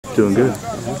Doing good.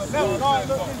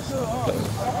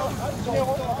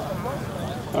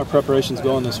 How are preparations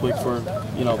going this week for,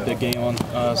 big game on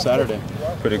Saturday?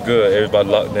 Pretty good. Everybody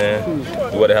locked in.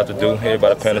 Do what they have to do.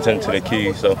 Everybody paying attention to the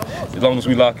keys. So as long as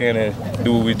we lock in and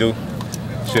do what we do,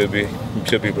 should be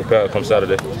prepared come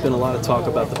Saturday. There's been a lot of talk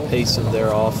about the pace of their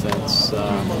offense.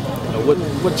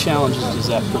 What challenges does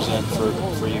that present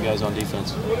for you guys on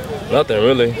defense? Nothing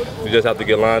really. We just have to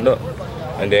get lined up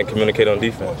and then communicate on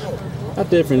defense. How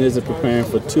different is it preparing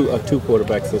for a two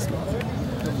quarterback system?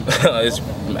 It's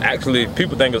actually,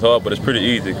 people think it's hard, but it's pretty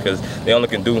easy because they only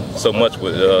can do so much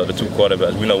with the two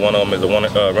quarterbacks. We know one of them is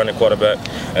a running quarterback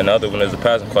and the other one is a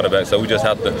passing quarterback, so we just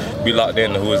have to be locked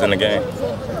in to who is in the game.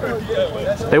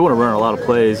 They want to run a lot of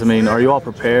plays. I mean, are you all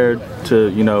prepared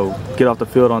to, get off the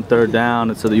field on third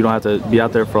down so that you don't have to be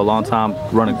out there for a long time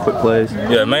running quick plays?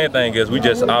 Yeah, the main thing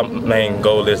is our main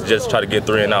goal is just try to get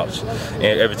 3 and outs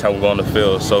and every time we go on the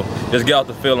field. So just get off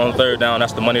the field on third down,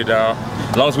 that's the money down.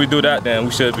 As long as we do that, then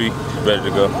we should be ready to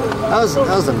go. How's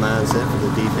the mindset for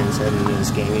the defense heading into this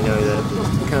game?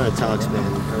 The kind of talk's been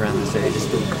around this area,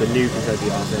 just the new Kentucky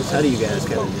offense. How do you guys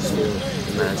kind of just feel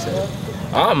the mindset?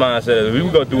 Our mindset is we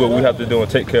go do what we have to do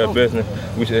and take care of business,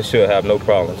 we should have no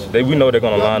problems. We know they're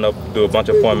going to line up, do a bunch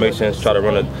of formations, try to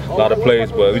run a lot of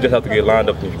plays, but we just have to get lined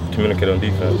up and communicate on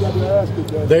defense.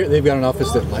 They've got an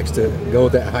offense that likes to go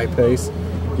at that high pace.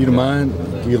 Do you mind?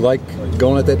 Do you like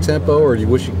going at that tempo, or do you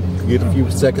wish you could get a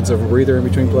few seconds of a breather in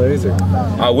between plays? Or?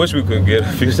 I wish we could get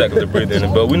a few seconds of breather in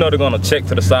it, but we know they're going to check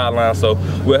to the sideline, so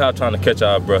we're out trying to catch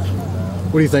our breath.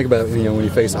 What do you think about when you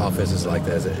face offenses like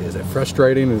that? Is it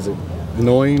frustrating? Is it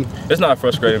annoying? It's not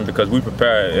frustrating because we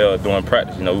prepare during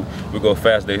practice. We go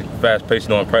fast paced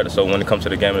during practice, so when it comes to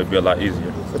the game, it'll be a lot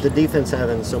easier. With the defense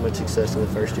having so much success in the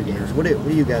first 2 games, what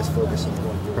do you guys focus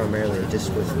on primarily?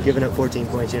 Just with giving up 14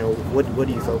 points, what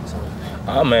do you focus on?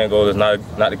 Our main goal is not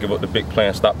to give up the big play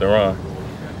and stop the run.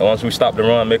 And once we stop the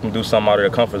run, make them do something out of their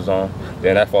comfort zone,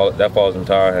 then that falls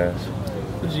into our hands.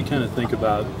 What did you kind of think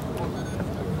about?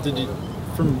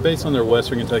 Based on their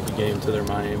Western Kentucky game to their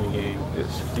Miami game,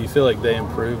 do you feel like they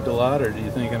improved a lot, or do you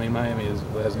think, Miami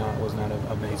was not an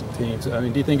amazing team? So,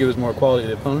 do you think it was more quality of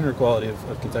the opponent or quality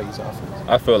of Kentucky's offense?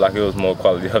 I feel like it was more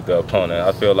quality of the opponent.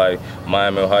 I feel like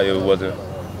Miami, Ohio wasn't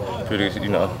pretty,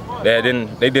 they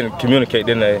didn't communicate,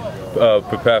 didn't they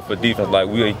prepare for defense like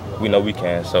we know we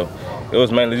can. So it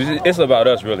was mainly, it's about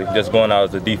us really, just going out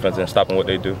as the defense and stopping what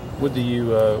they do. What did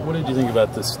you think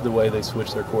about the way they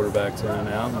switched their quarterbacks in and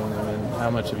out? And how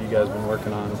much have you guys been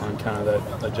working on kind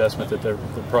of that adjustment that they're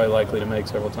probably likely to make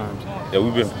several times? Yeah,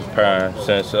 we've been preparing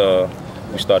since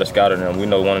we started scouting them. We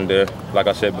know one of their, like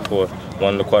I said before,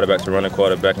 one of the quarterbacks is a running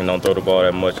quarterback and don't throw the ball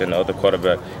that much, and the other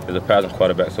quarterback is a passing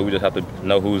quarterback. So we just have to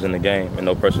know who's in the game and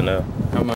know personnel.